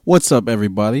What's up,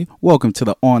 everybody? Welcome to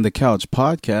the On the Couch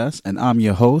podcast, and I'm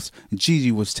your host, Gigi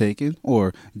Was Taken,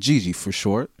 or Gigi for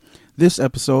short. This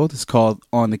episode is called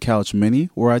On the Couch Mini,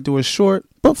 where I do a short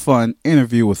but fun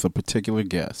interview with a particular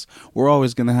guest. We're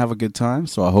always going to have a good time,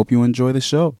 so I hope you enjoy the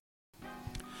show.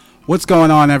 What's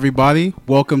going on, everybody?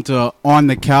 Welcome to On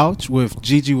the Couch with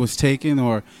Gigi Was Taken,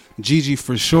 or Gigi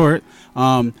for short.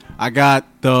 I got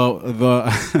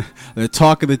the the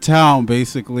talk of the town,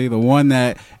 basically, the one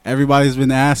that everybody's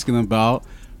been asking about.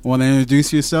 Want to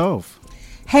introduce yourself?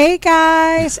 Hey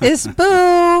guys, it's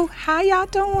Boo. How y'all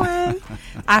doing?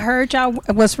 I heard y'all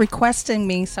was requesting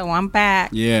me, so I'm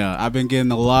back. Yeah, I've been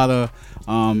getting a lot of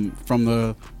from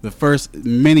the first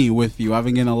mini with you. I've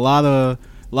been getting a lot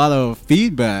of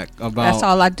feedback about. That's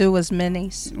all I do is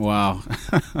minis. Wow.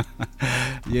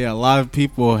 Yeah, a lot of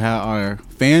people are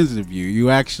fans of you. You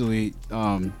actually,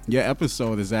 your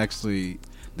episode is actually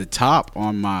the top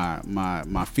on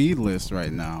my feed list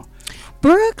right now.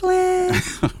 Brooklyn.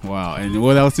 Wow. And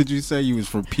what else did you say? You was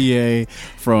from PA,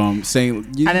 from St.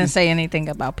 I didn't say anything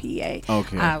about PA.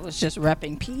 Okay. I was just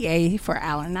repping PA for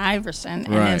Allen Iverson,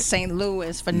 and Right. then St.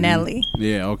 Louis for Nelly.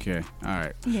 Yeah, okay. All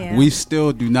right. Yeah. We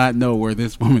still do not know where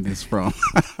this woman is from.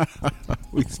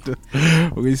 we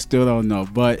still don't know.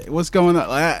 But what's going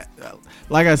on?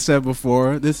 Like I said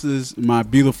before, this is my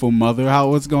beautiful mother.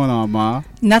 What's going on, Ma?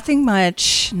 Nothing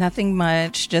much.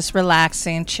 Just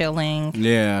relaxing, chilling.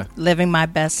 Yeah. Living my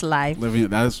best life.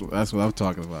 That's what I'm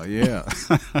talking about. Yeah.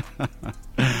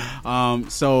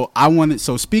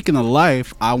 So speaking of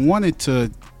life, I wanted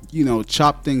to,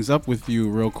 chop things up with you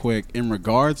real quick in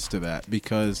regards to that,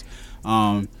 because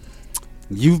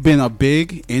you've been a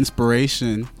big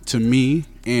inspiration to me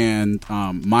and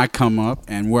my come up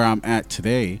and where I'm at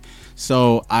today.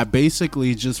 So I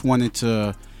basically just wanted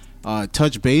to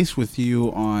touch base with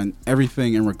you on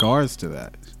everything in regards to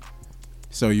that.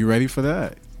 So you ready for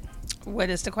that? What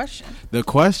is the question? The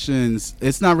questions,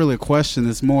 it's not really a question.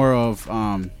 It's more of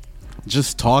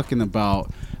just talking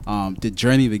about the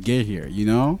journey to get here,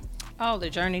 Oh,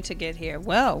 the journey to get here.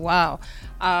 Well, wow.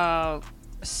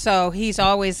 So he's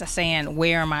always saying,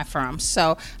 where am I from?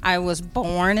 So I was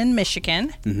born in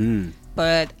Michigan,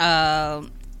 but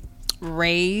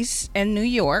raised in New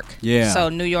York. Yeah. So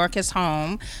New York is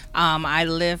home. I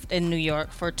lived in New York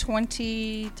for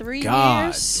 23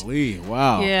 years. Golly,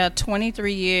 wow. Yeah,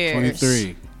 23 years.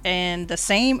 23. In the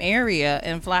same area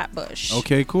in Flatbush.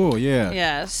 Okay, cool. Yeah.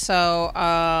 Yeah. So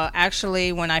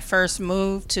actually, when I first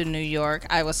moved to New York,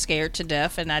 I was scared to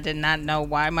death, and I did not know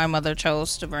why my mother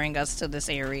chose to bring us to this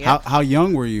area. How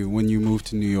young were you when you moved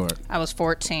to New York? I was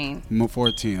 14.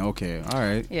 14. Okay. All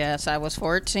right. Yes, I was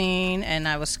 14, and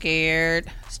I was scared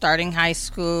starting high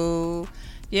school.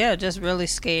 Yeah, just really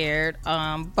scared.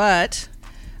 But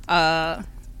that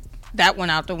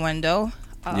went out the window.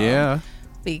 Yeah.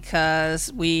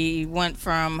 Because we went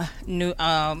from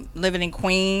living in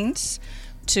Queens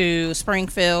to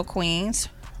Springfield, Queens,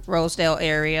 Rosedale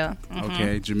area.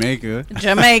 Okay, Jamaica.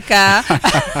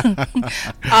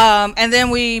 And then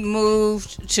we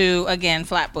moved to, again,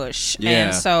 Flatbush. Yeah.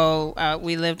 And so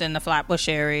we lived in the Flatbush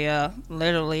area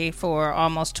literally for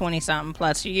almost 20-something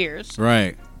plus years.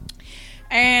 Right.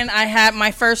 And I had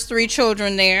my first 3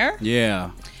 children there.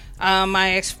 Yeah.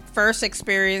 My first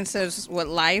experiences with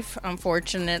life,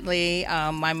 unfortunately,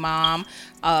 my mom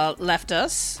left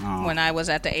us when I was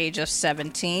at the age of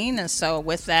 17. And so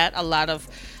with that, a lot of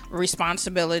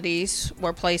responsibilities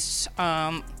were placed.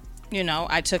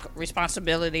 I took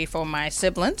responsibility for my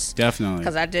siblings. Definitely.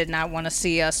 Because I did not want to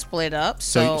see us split up.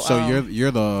 So you're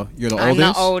the oldest? I'm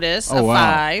the oldest of wow.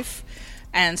 5.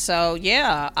 And so,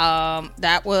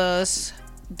 that was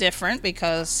different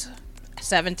because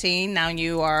 17, now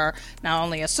you are not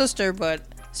only a sister but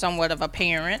somewhat of a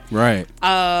parent, right?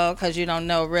 Because you don't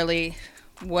know really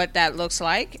what that looks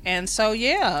like. And so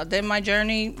then my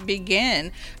journey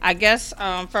began, I guess,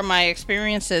 from my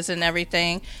experiences and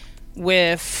everything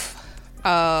with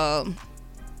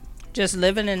just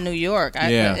living in New York.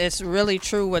 It's really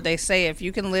true what they say: if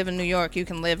you can live in New York, you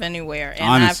can live anywhere. And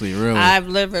honestly, I've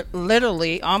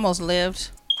literally almost lived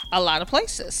a lot of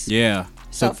places. Yeah.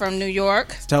 So from New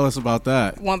York, tell us about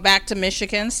that. Went back to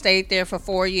Michigan, stayed there for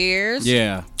 4 years.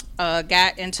 Yeah.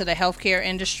 Got into the healthcare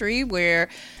industry, where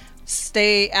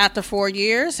after 4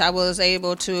 years, I was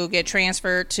able to get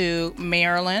transferred to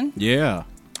Maryland. Yeah.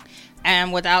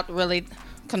 And without really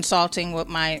consulting with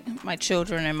my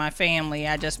children and my family,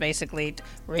 I just basically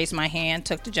raised my hand,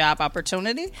 took the job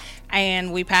opportunity,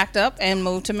 and we packed up and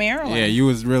moved to Maryland. Yeah, you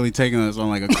was really taking us on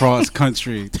like a cross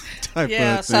country type of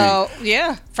thing. So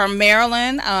from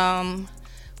Maryland,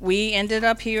 we ended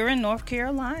up here in North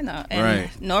Carolina. And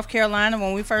North Carolina,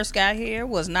 when we first got here,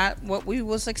 was not what we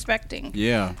was expecting.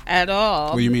 Yeah. At all.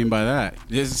 What do you mean by that?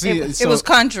 It was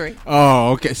country.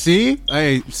 Oh, okay. See?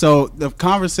 Hey, so the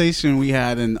conversation we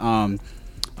had in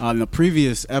the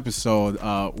previous episode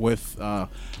with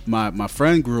my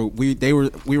friend group, we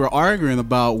were arguing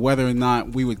about whether or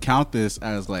not we would count this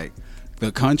as like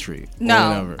the country. No, or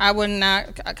whatever. I would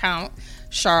not count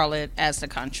Charlotte as the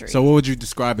country. So what would you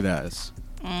describe it as?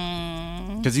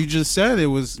 Because you just said it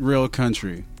was real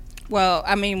country. Well,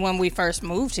 I mean, when we first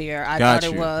moved here, I thought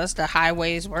it was. The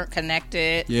highways weren't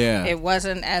connected. Yeah. It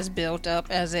wasn't as built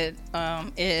up as it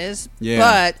is. Yeah.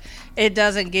 But it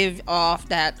doesn't give off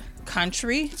that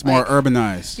country. It's more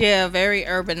urbanized. Yeah, very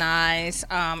urbanized.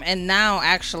 And now,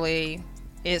 actually,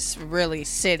 it's really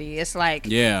city. It's like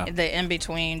the in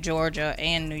between Georgia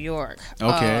and New York.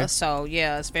 Okay. So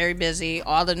yeah, it's very busy.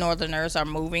 All the Northerners are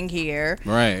moving here.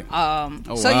 Right. I've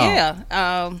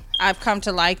come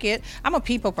to like it. I'm a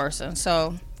people person,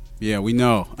 so yeah, we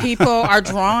know. People are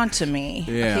drawn to me.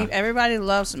 Yeah. Everybody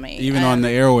loves me. Even on the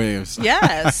airwaves.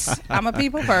 Yes, I'm a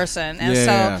people person,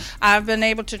 and I've been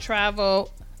able to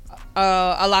travel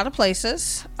a lot of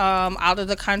places out of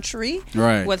the country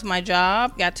with my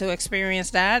job. Got to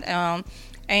experience that.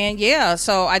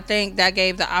 So I think that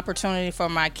gave the opportunity for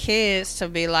my kids to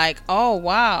be like, oh,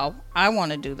 wow, I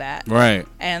want to do that. Right.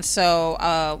 And so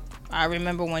I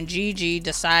remember when Gigi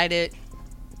decided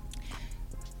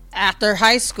after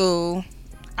high school,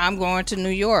 I'm going to New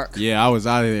York. Yeah, I was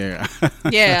out of there.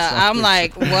 Yeah, I'm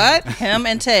like, what? Him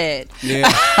and Ted. Yeah.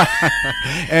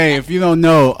 Hey, if you don't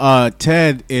know,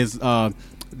 Ted is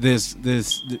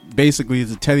this basically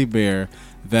is a teddy bear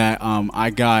that I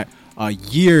got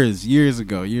years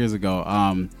ago.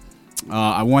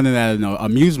 I wanted at an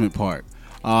amusement park,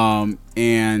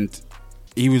 and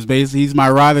he's my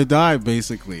ride or die,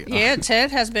 basically. Yeah,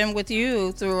 Ted has been with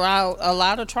you throughout a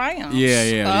lot of triumphs.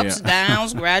 Ups,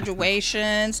 downs,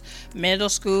 graduations, middle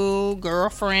school,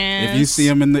 girlfriends. If you see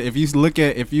him if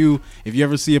you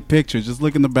ever see a picture, just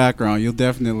look in the background. You'll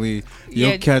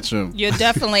catch him. You're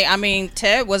definitely. I mean,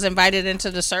 Ted was invited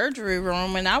into the surgery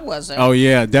room, and I wasn't. Oh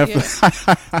yeah, definitely.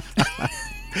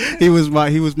 Yeah. He was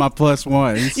my plus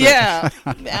one. Yeah.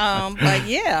 But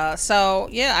yeah, so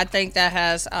yeah, I think that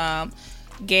has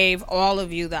gave all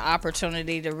of you the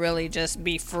opportunity to really just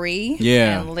be free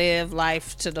and live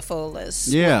life to the fullest.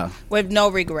 Yeah. With no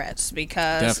regrets,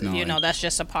 because that's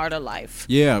just a part of life.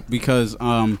 Yeah, because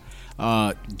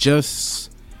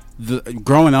just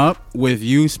growing up with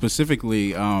you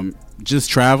specifically, just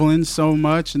traveling so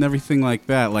much and everything like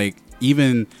that, like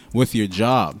even with your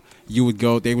job,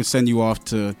 they would send you off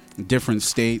to different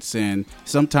states, and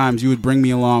sometimes you would bring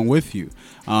me along with you.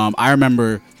 I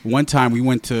remember one time we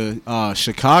went to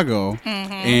Chicago,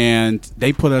 and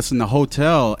they put us in the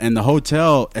hotel, and the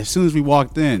hotel, as soon as we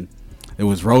walked in, there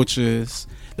was roaches.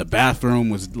 The bathroom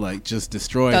was like just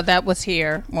destroyed. So that was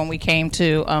here when we came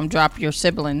to drop your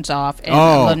siblings off in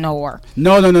Lenore.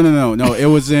 No. It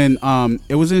was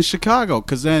in Chicago,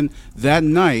 because then that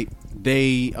night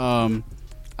they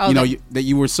that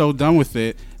you were so done with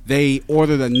it, they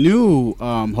ordered a new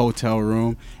hotel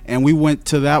room, and we went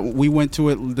to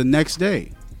it the next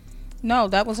day. No,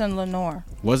 that was in Lenore.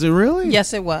 Was it really?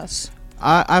 Yes, it was.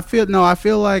 I feel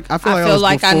like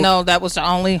I know that was the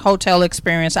only hotel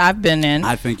experience I've been in.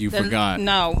 I think you forgot.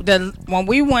 No, when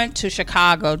we went to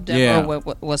Chicago, Deborah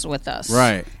was with us.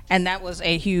 Right. And that was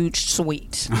a huge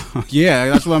suite.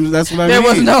 Yeah, that's what I mean. There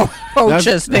was no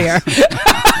roaches there.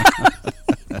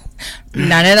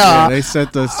 None at all. Yeah, they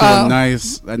sent us to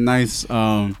a nice.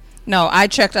 No, I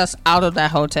checked us out of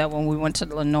that hotel when we went to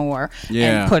Lenore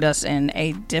and put us in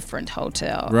a different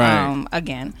hotel. Right.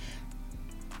 Again,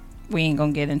 we ain't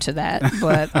gonna get into that,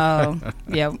 but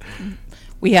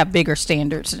we have bigger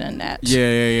standards than that.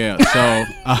 Yeah.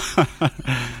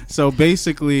 So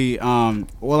basically,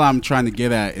 what I'm trying to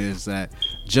get at is that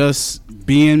just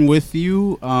being with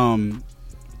you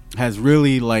has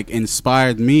really like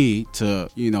inspired me to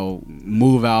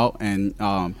move out and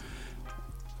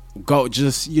go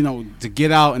to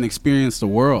get out and experience the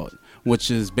world,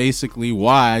 which is basically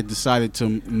why I decided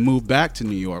to move back to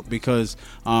New York, because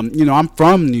I'm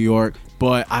from New York,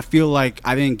 but I feel like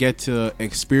I didn't get to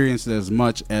experience it as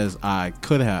much as I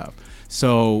could have.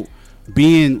 So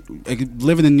living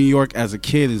in New York as a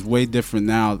kid is way different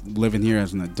now living here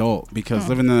as an adult, because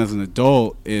living as an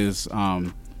adult is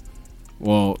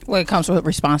well, it comes with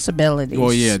responsibilities.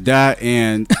 Well, yeah, that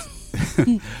and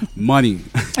money.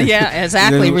 Yeah,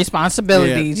 exactly.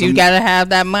 Responsibilities. You got to have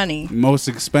that money. Most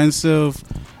expensive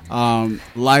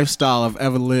lifestyle I've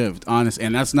ever lived, honest,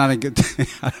 and that's not a good thing.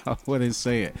 I wouldn't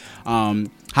say it.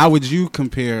 How would you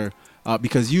compare?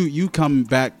 Because you come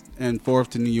back and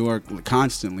forth to New York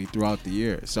constantly throughout the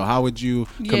year. So how would you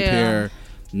compare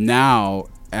now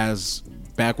as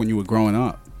back when you were growing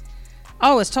up?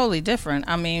 Oh, it's totally different.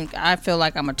 I mean, I feel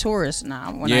like I'm a tourist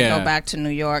now when I go back to New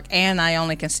York, and I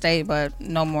only can stay but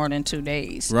no more than 2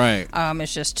 days. Right.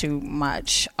 It's just too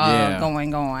much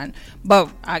going on.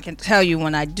 But I can tell you,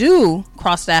 when I do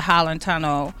cross that Holland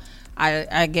Tunnel,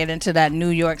 I get into that New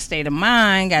York state of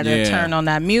mind, got to turn on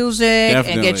that music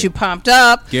and get you pumped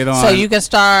up so you can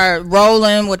start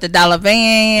rolling with the dollar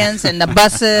vans and the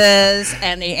buses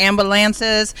and the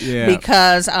ambulances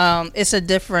because it's a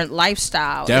different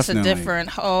lifestyle. Definitely. It's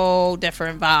a whole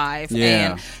different vibe.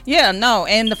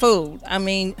 And the food. I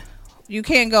mean, you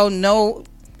can't go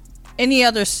any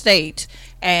other state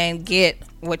and get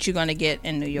what you're going to get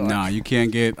in New York. No, you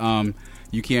can't get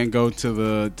you can't go to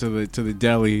the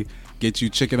deli, get you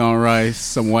chicken on rice,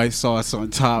 some white sauce on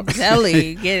top.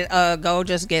 Deli,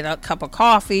 just get a cup of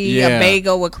coffee, a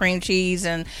bagel with cream cheese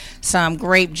and some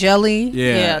grape jelly.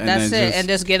 Yeah, that's it. And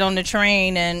just get on the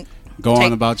train and go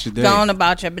on about your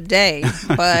day.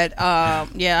 But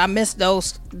I miss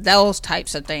those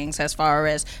types of things as far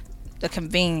as the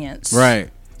convenience.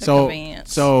 Right. So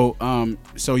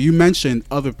you mentioned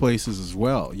other places as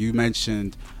well. You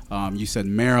mentioned you said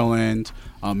Maryland,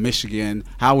 Michigan.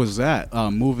 How was that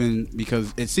moving?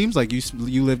 Because it seems like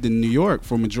you lived in New York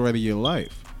for a majority of your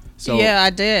life. So yeah, I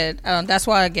did. That's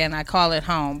why again I call it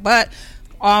home. But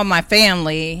all my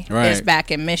family is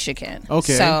back in Michigan.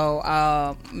 Okay.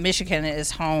 So Michigan is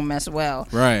home as well.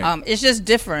 Right. It's just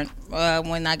different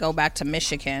when I go back to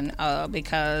Michigan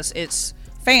because it's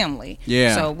family.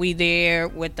 Yeah. So we there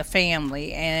with the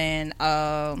family, and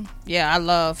I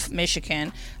love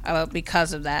Michigan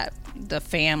because of that. The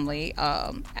family.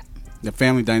 The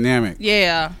family dynamic.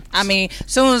 Yeah. I mean,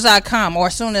 soon as I come, or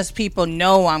as soon as people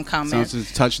know I'm coming. Soon as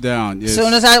it's touchdown. Yes.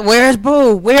 Soon as where's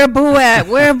Boo? Where Boo at?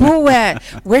 Where Boo at?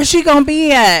 Where's she gonna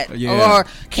be at? Yeah. Or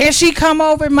can she come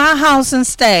over to my house and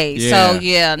stay?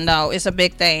 Yeah. So it's a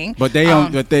big thing. But they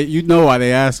don't. But you know why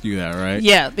they ask you that, right?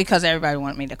 Yeah, because everybody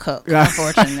wants me to cook,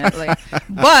 unfortunately.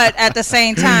 But at the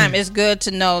same time, it's good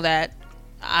to know that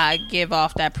I give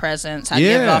off that presence. I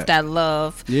give off that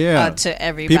love to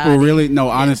everybody. People really,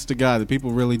 honest to God, the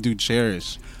people really do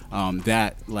cherish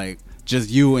that, like, just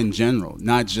you in general,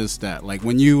 not just that. Like,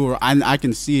 when I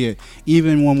can see it,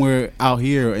 even when we're out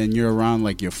here and you're around,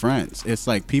 like, your friends. It's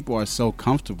like people are so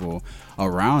comfortable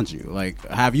around you. Like,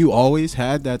 have you always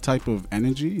had that type of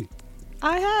energy?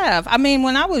 I have. I mean,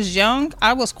 when I was young,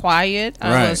 I was quiet.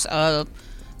 I was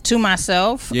to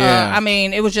myself. I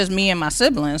mean, it was just me and my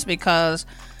siblings because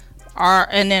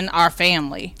our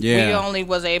family. Yeah. We only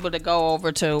was able to go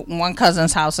over to one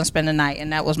cousin's house and spend the night,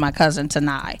 and that was my cousin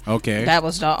Tanai. Okay. That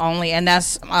was the only, and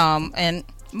that's and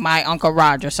my uncle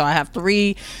Roger. So I have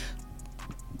three.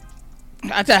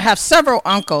 I have several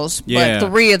uncles, but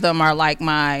three of them are like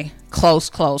my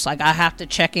close. Like, I have to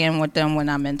check in with them when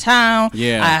I'm in town.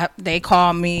 Yeah. They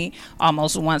call me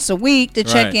almost once a week to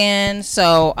check in.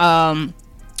 So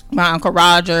my Uncle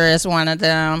Roger is one of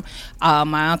them.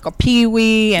 My Uncle Pee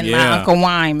Wee and my Uncle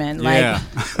Wyman. Like,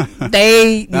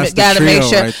 they got to make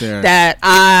sure that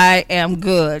I am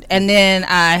good. And then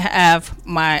I have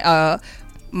my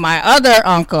my other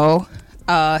uncle.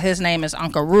 His name is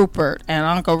Uncle Rupert. And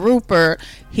Uncle Rupert,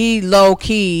 he low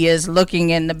key is looking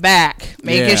in the back,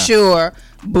 making sure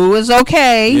Boo is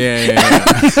okay.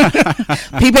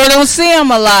 People don't see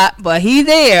him a lot, but he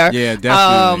there. Yeah,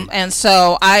 definitely. And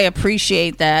so I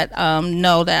appreciate that.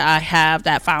 Know that I have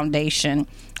that foundation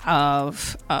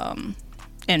of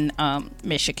in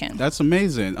Michigan. That's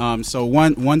amazing. So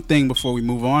one thing before we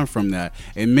move on from that,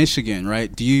 in Michigan,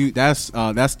 right? That's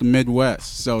the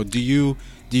Midwest. So do you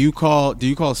call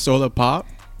soda pop?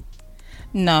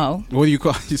 No. What do you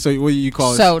call? So what do you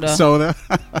call soda? It? Soda.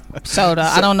 Soda.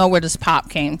 I don't know where this pop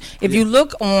came. If you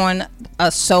look on a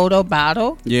soda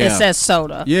bottle, it says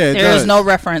soda. Yeah, there is no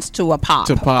reference to a pop.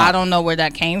 I don't know where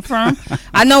that came from.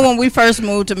 I know when we first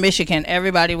moved to Michigan,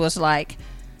 everybody was like,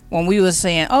 when we was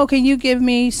saying, "Oh, can you give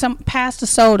me pass the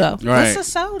soda?" Right. What's a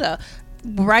soda?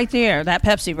 Right there, that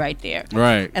Pepsi right there.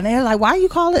 Right. And they're like, "Why you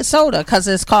call it soda?" Because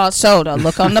it's called soda.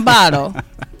 Look on the bottle.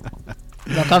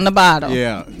 Look on the bottle.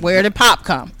 Yeah. Where did pop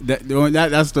come?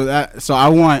 So I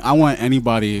want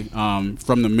anybody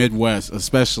from the Midwest,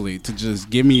 especially, to just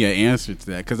give me an answer to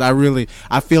that, because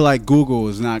I feel like Google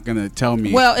is not gonna tell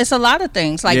me. Well, it's a lot of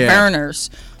things like burners.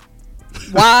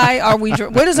 Why are we?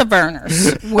 What is a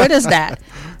burners? What is that?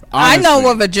 I know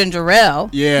of a ginger ale.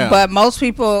 Yeah. But most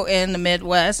people in the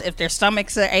Midwest, if their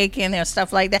stomachs are aching or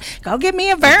stuff like that, go get me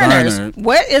a Verner's.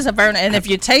 What is a Verner? And if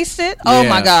you taste it, oh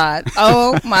my God.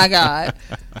 Oh my God.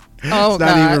 Oh, it's not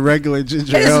God. even regular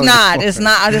ginger ale. It's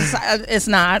not. It's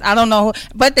not. I don't know.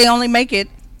 But they only make it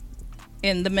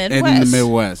in the Midwest. In the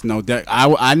Midwest. No,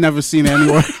 I never seen it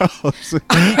anywhere else.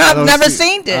 I've never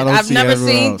seen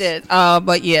it.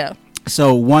 But yeah.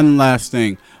 So one last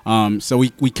thing. So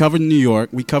we covered New York,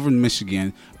 we covered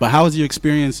Michigan, but how was your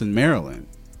experience in Maryland?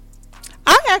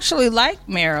 I actually like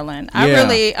Maryland. I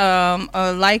really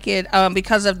like it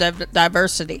because of the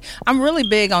diversity. I'm really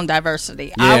big on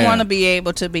diversity. Yeah. I want to be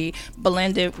able to be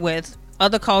blended with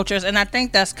other cultures, and I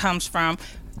think that comes from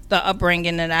the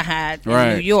upbringing that I had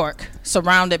in New York,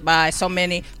 surrounded by so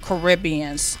many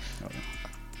Caribbeans.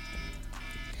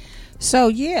 So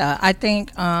yeah, I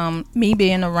think me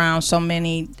being around so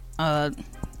many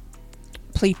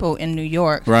people in New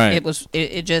York,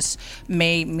 it just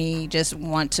made me just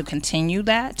want to continue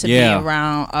that, to be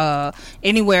around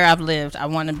anywhere I've lived. I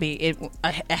want to be it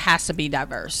has to be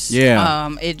diverse.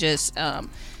 It's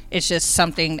just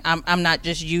something I'm not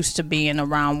just used to being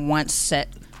around one set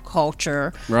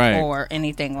culture or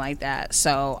anything like that.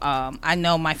 So I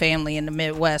know my family in the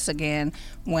Midwest, again,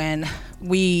 when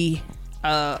we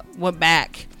went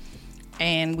back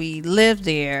and we lived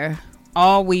there,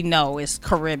 all we know is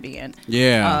Caribbean.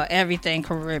 Everything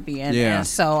Caribbean. And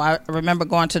so I remember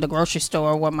going to the grocery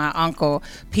store with my uncle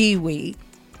Pee Wee,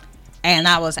 and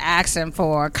I was asking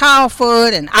for cow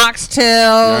foot and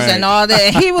oxtails and all that.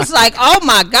 And he was like, "Oh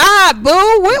my God, boo!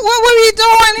 What are you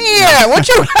doing here? What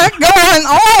you got going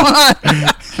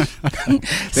on?"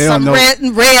 Some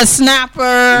red snapper.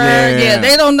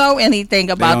 They don't know anything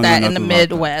about that in the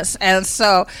Midwest. And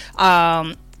so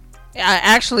I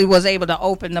actually was able to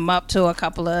open them up to a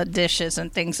couple of dishes and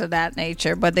things of that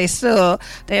nature, but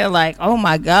they're like, "Oh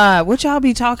my God, what y'all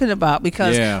be talking about?"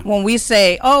 Because when we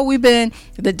say, "Oh, we've been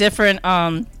the different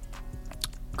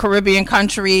Caribbean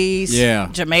countries,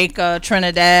 Jamaica,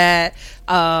 Trinidad,"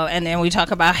 and then we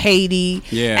talk about Haiti,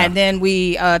 and then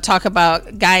we talk about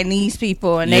Guyanese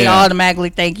people, and they automatically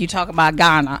think you talk about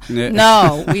Ghana.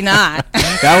 No, we not.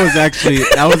 That was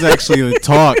actually the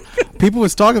talk. People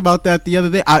was talking about that the other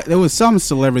day. There was some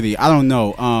celebrity, I don't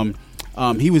know.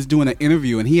 He was doing an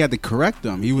interview and he had to correct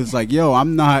them. He was like, "Yo,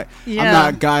 I'm not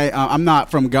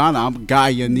from Ghana. I'm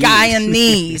Guyanese."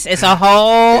 Guyanese. It's a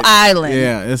whole island.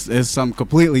 Yeah, it's something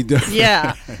completely different.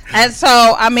 Yeah, and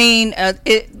so I mean,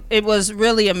 it was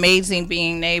really amazing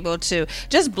being able to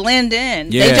just blend in.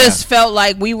 They just felt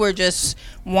like we were just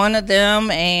one of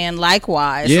them, and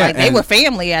likewise, like they were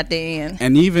family at the end.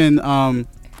 And even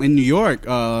in New York,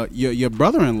 your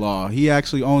brother-in-law, he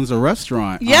actually owns a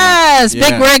restaurant. Yes,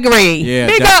 Big Gregory. Yeah,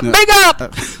 big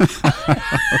up.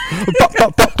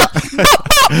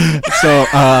 So,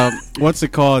 what's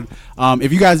it called?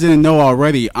 If you guys didn't know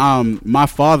already, my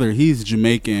father, he's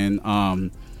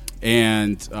Jamaican.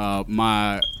 And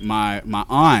my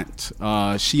aunt,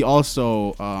 she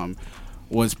also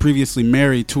was previously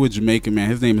married to a Jamaican man.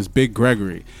 His name is Big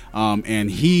Gregory,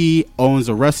 and he owns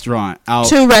a restaurant out.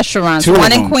 Two restaurants,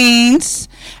 one in Queens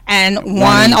and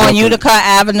one on Utica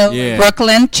Avenue,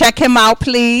 Brooklyn. Check him out,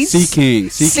 please.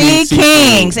 Seakings.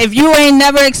 Seakings. If you ain't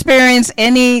never experienced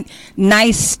any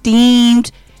nice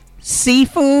steamed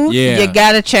seafood, you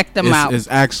gotta check them out. It's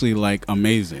actually like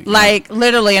amazing, like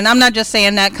literally. And I'm not just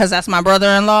saying that because that's my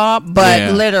brother-in-law,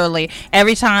 but literally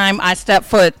every time I step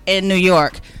foot in New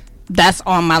York, that's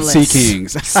on my list.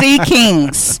 Seakings.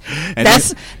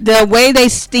 That's the way they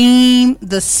steam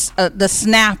the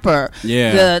snapper,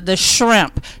 the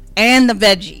shrimp, and the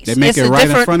veggies. They make it right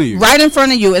in front of you. Right in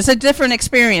front of you. It's a different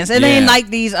experience. It ain't like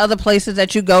these other places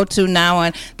that you go to now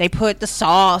and they put the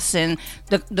sauce and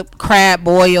the crab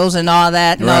boils and all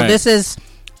that. No, this is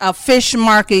a fish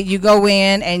market. You go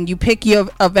in and you pick your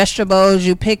vegetables,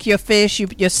 you pick your fish, your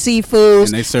seafoods,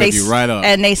 and they serve you right up.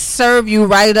 And they serve you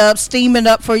right up, steam it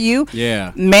up for you.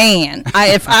 Yeah, man.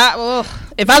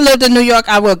 If I lived in New York,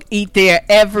 I would eat there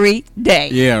every day.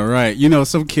 Yeah, right. You know,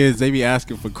 some kids, they be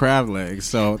asking for crab legs.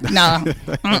 So no,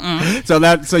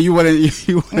 so you wouldn't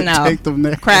take them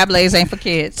there. Crab legs ain't for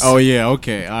kids. Oh yeah,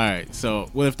 okay, all right. So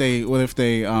what if they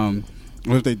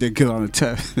did get on a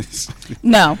test?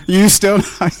 No. You still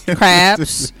not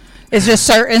crabs. It's just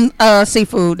certain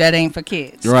seafood that ain't for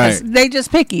kids. Right. They just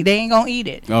picky. They ain't gonna eat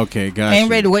it. Okay, gotcha. Ain't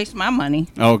ready to waste my money.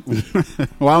 Oh,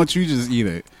 why don't you just eat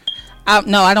it?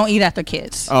 No, I don't eat after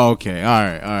kids. Oh, okay. All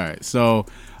right. So,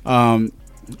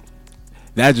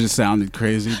 That just sounded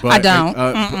crazy. But I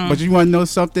don't. But you want to know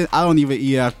something? I don't even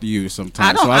eat after you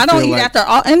sometimes. I don't eat after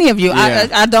any of you. Yeah.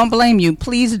 I don't blame you.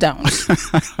 Please don't.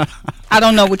 I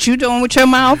don't know what you're doing with your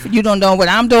mouth. You don't know what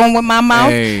I'm doing with my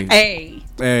mouth. Hey.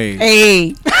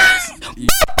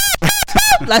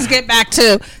 Let's get back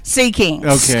to Seakings.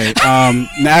 Okay.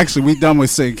 Actually, we done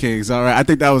with Seakings. All right. I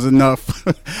think that was enough.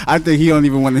 I think he don't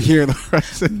even want to hear the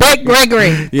rest. Big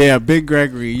Gregory. Yeah, Big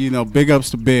Gregory. You know, big ups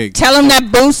to Big. Tell him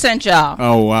that Boo sent y'all.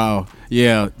 Oh wow.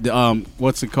 Yeah.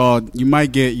 What's it called? You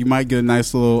might get a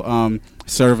nice little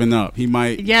serving up. He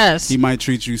might. Yes. He might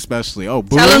treat you specially. Oh,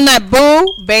 Boo. Tell him that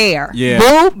Boo Bear. Yeah.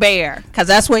 Boo Bear, because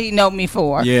that's what he know me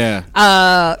for. Yeah.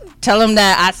 Tell him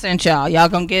that I sent y'all. Y'all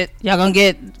gonna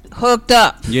get hooked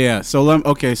up. Yeah. So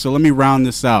let me round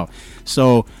this out.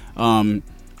 So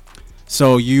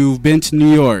you've been to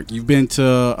New York. You've been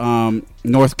to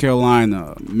North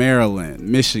Carolina, Maryland,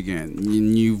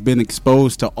 Michigan. You've been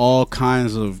exposed to all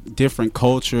kinds of different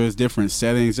cultures, different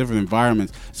settings, different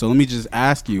environments. So let me just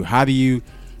ask you, how do you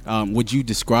would you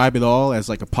describe it all as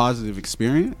like a positive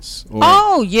experience? Or?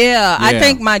 Oh, yeah. I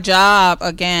think my job,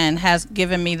 again, has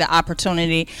given me the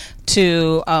opportunity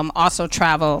to also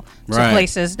travel to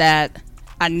places that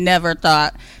I never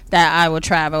thought that I would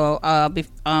travel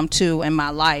to in my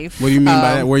life. What do you mean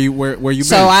by that? Where you been?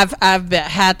 So I've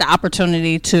had the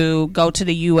opportunity to go to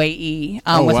the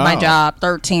UAE with my job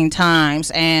 13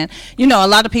 times. And, you know, a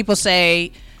lot of people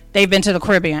say they've been to the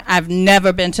Caribbean. I've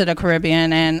never been to the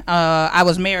Caribbean, and I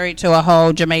was married to a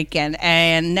whole Jamaican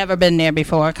and never been there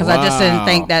before because I just didn't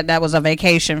think that was a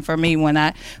vacation for me.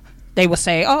 When they would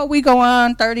say, "Oh, we go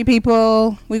on 30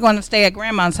 people. We're going to stay at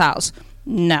grandma's house."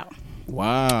 No.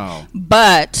 Wow.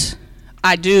 But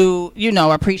I do,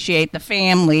 appreciate the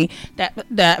family,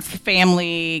 that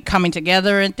family coming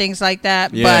together and things like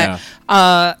that. Yeah.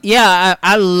 But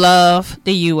I love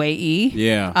the UAE.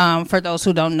 Yeah. For those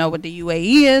who don't know what the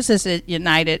UAE is, it's the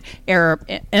United Arab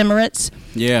Emirates.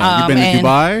 Yeah. You been to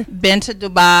Dubai? Been to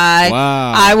Dubai.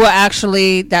 Wow. I will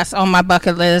actually, that's on my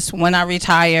bucket list when I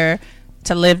retire,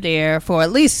 to live there for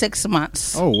at least 6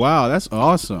 months. Oh wow, that's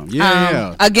awesome.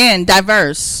 Yeah. Again,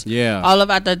 diverse. Yeah. All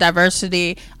about the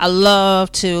diversity. I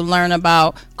love to learn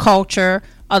about culture,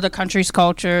 other countries'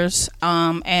 cultures,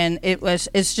 and it was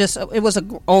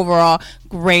an overall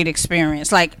great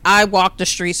experience. Like, I walked the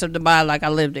streets of Dubai like I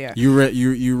lived there.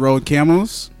 You rode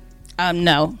camels?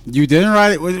 No. You didn't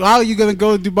ride it? How are you gonna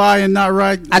go to Dubai and not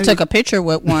ride? I took a picture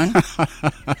with one.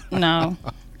 No.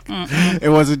 It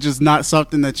wasn't just not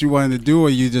something that you wanted to do, or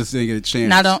you just didn't get a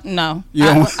chance?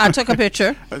 I took a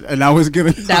picture, and that was good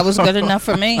enough. That was good enough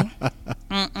for me.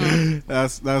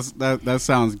 That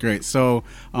sounds great. So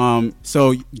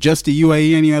just the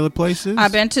UAE, any other places?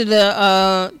 I've been to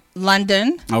the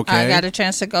London. Okay, I got a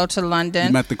chance to go to London.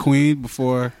 You met the Queen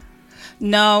before?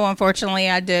 No, unfortunately,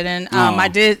 I didn't. I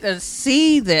did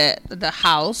see the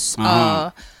house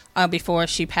before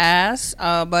she passed.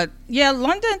 But yeah,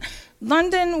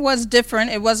 London was different.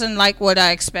 It wasn't like what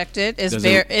I expected.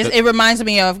 It reminds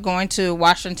me of going to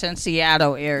Washington,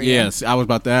 Seattle area. Yes, I was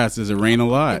about to ask, does it rain a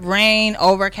lot? Rain,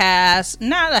 overcast,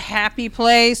 not a happy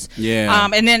place. Yeah.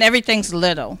 And then everything's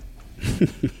little.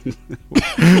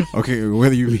 Okay, what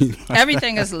do you mean?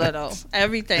 Everything is little.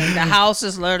 Everything. The house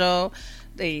is little.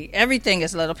 Everything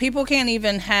is little. People can't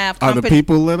even have company. Are the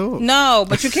people little? No,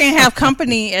 but you can't have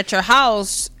company at your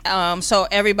house. So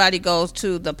everybody goes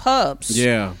to the pubs.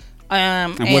 Yeah.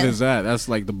 And what is that? That's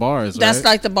like the bars, That's right?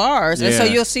 like the bars. Yeah. And so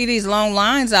you'll see these long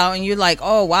lines out, and you're like,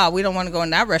 oh, wow, we don't want to go in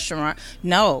that restaurant.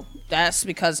 No, that's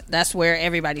because that's where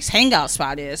everybody's hangout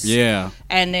spot is. Yeah.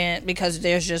 And then because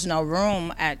there's just no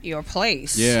room at your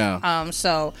place. Yeah.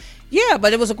 Yeah,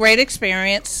 but it was a great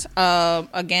experience.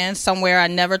 Again, somewhere I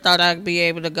never thought I'd be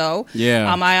able to go.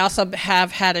 Yeah. I also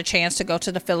have had a chance to go to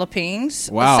the Philippines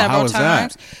How several was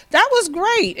times. that? That was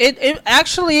great. It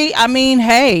actually, I mean,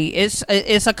 hey, it's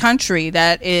a country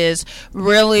that is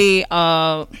really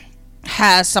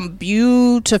has some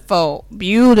beautiful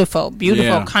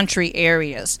country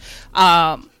areas.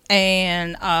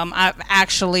 And I've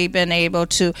actually been able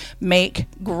to make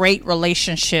great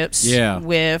relationships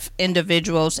with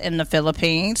individuals in the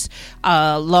Philippines,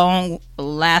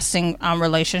 long-lasting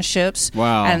relationships.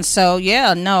 Wow. And so,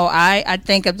 I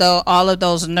think of all of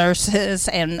those nurses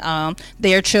and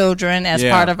their children as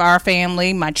part of our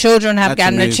family. My children have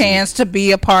gotten a chance to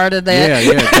be a part of that.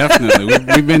 Yeah, definitely.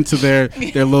 We've been to their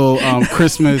little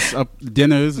Christmas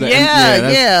dinners.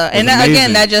 And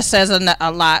again, that just says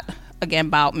a lot. Again,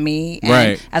 about me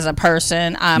and as a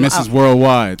person. Mrs.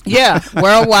 Worldwide. Yeah,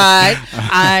 worldwide.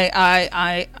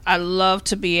 I love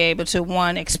to be able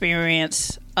to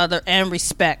experience other and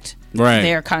respect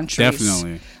their countries.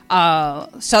 Definitely.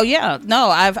 So yeah,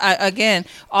 no, again,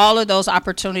 all of those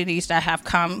opportunities that have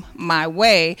come my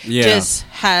way just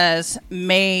has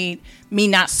made me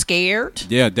not scared.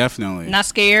 Yeah, definitely. Not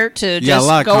scared to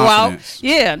just go out.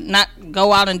 Yeah, not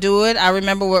go out and do it. I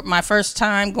remember with my first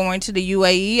time going to the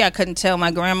UAE, I couldn't tell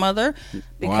my grandmother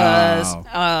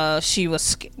because she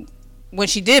was when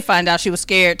she did find out, she was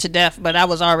scared to death, but I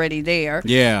was already there.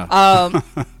 Yeah.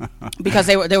 Because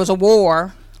there was a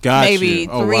war maybe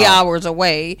 3 hours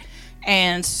away.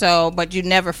 And so, but you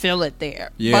never feel it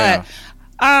there. Yeah.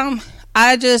 But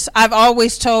I've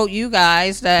always told you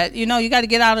guys that, you got to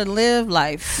get out and live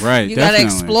life. Right. You got to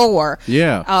explore.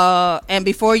 Yeah. And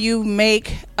before you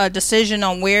make a decision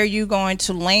on where you're going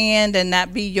to land and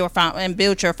that be and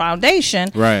build your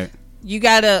foundation. Right. You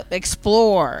got to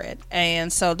explore it.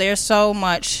 And so there's so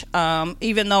much,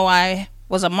 even though I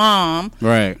was a mom,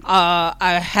 right.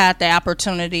 I had the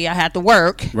opportunity, I had to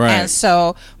work. Right. And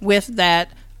so with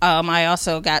that, I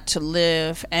also got to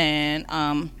live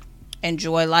and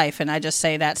enjoy life. And I just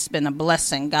say that's been a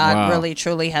blessing. God really,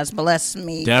 truly has blessed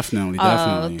me. Definitely.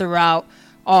 Throughout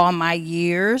all my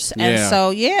years. And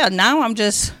so, now I'm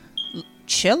just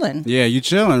chilling. Yeah, you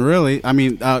chilling, really. I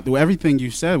mean, everything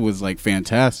you said was like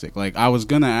fantastic. Like I was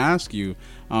gonna ask you,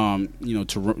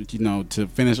 to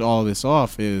finish all this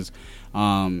off is,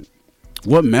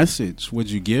 what message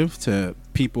would you give to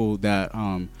people that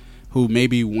who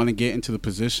maybe want to get into the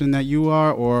position that you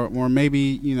are, or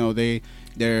maybe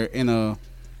they're in a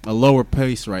lower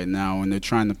pace right now and they're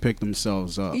trying to pick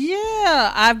themselves up.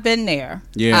 Yeah, I've been there.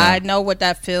 Yeah, I know what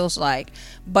that feels like,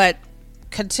 but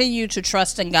continue to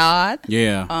trust in God.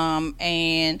 Yeah.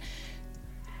 And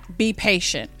be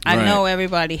patient. Right. I know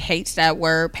everybody hates that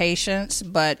word patience,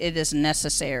 but it is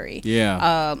necessary.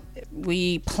 Yeah.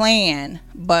 We plan,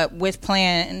 but with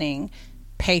planning,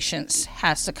 patience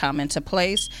has to come into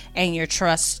place and your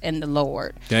trust in the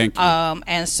Lord. Thank you.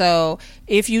 And so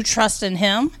if you trust in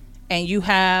Him and you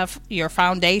have your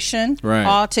foundation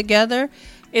all together,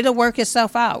 it'll work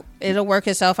itself out.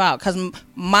 Because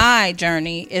my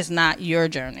journey is not your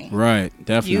journey. Right,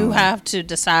 definitely. You have to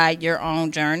decide your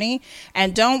own journey.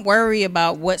 And don't worry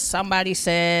about what somebody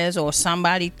says or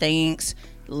somebody thinks.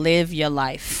 Live your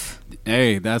life.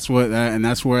 Hey, that's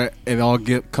where it all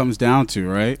comes down to,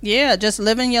 right? Yeah, just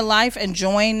living your life,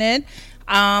 enjoying it.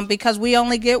 Because we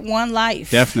only get one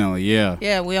life. Definitely, yeah.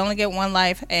 Yeah, we only get one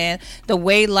life. And the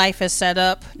way life is set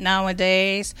up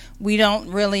nowadays, we don't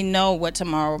really know what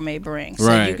tomorrow may bring.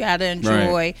 So you got to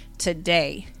enjoy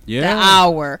today, the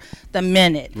hour, the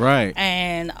minute. Right.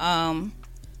 And,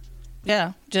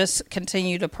 just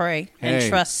continue to pray and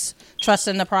trust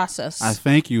in the process. I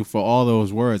thank you for all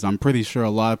those words. I'm pretty sure a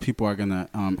lot of people are going to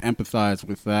empathize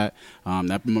with that.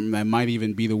 That might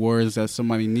even be the words that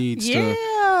somebody needs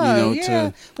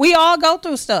to. We all go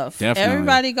through stuff. Definitely.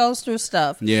 Everybody goes through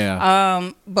stuff.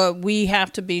 Yeah. But we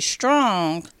have to be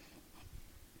strong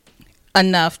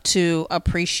enough to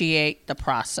appreciate the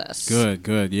process.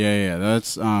 Good. Yeah.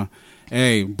 That's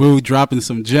hey, Boo dropping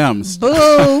some gems.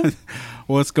 Boo.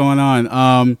 What's going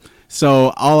on?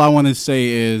 So all I want to say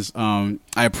is I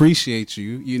appreciate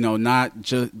you, not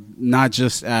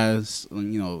just as,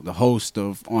 the host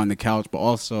of On the Couch, but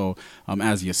also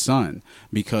as your son,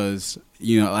 because,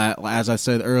 as I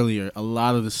said earlier, a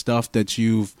lot of the stuff that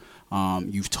you've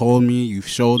told me, you've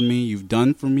showed me, you've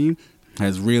done for me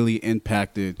has really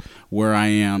impacted where I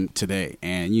am today.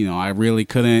 And, I really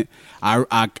couldn't,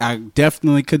 I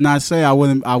definitely could not say I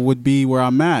would be where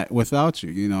I'm at without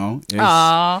you,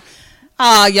 Aww.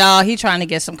 Oh, y'all, he trying to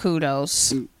get some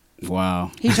kudos.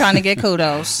 Wow. He trying to get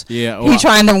kudos. Yeah. Well, he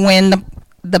trying to win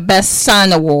the Best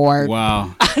Son Award.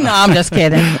 Wow. No, I'm just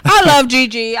kidding. I love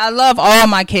Gigi. I love all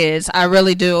my kids. I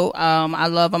really do. I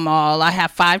love them all. I have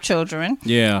 5 children.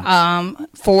 Yeah.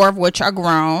 4 of which are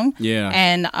grown. Yeah.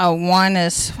 And 1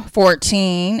 is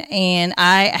 14. And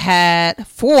I had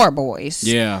 4 boys.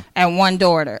 Yeah. And 1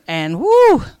 daughter. And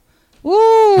woo.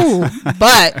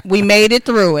 But we made it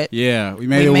through it. Yeah, we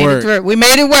made it work. We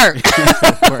made it work.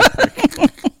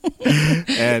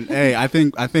 And hey, I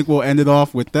think we'll end it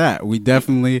off with that. We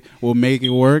definitely will make it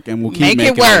work, and we'll keep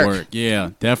making it work. Yeah,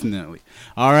 definitely.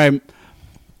 All right,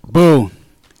 Boo.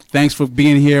 Thanks for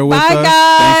being here with us.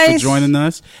 Guys. Thanks for joining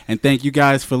us, and thank you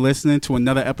guys for listening to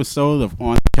another episode of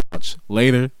On the Couch.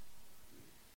 Later.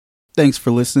 Thanks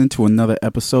for listening to another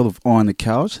episode of On the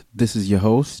Couch. This is your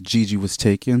host, Gigi Was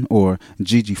Taken, or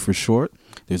Gigi for short.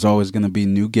 There's always going to be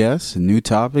new guests, and new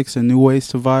topics, and new ways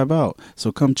to vibe out.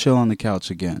 So come chill on the couch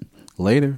again. Later.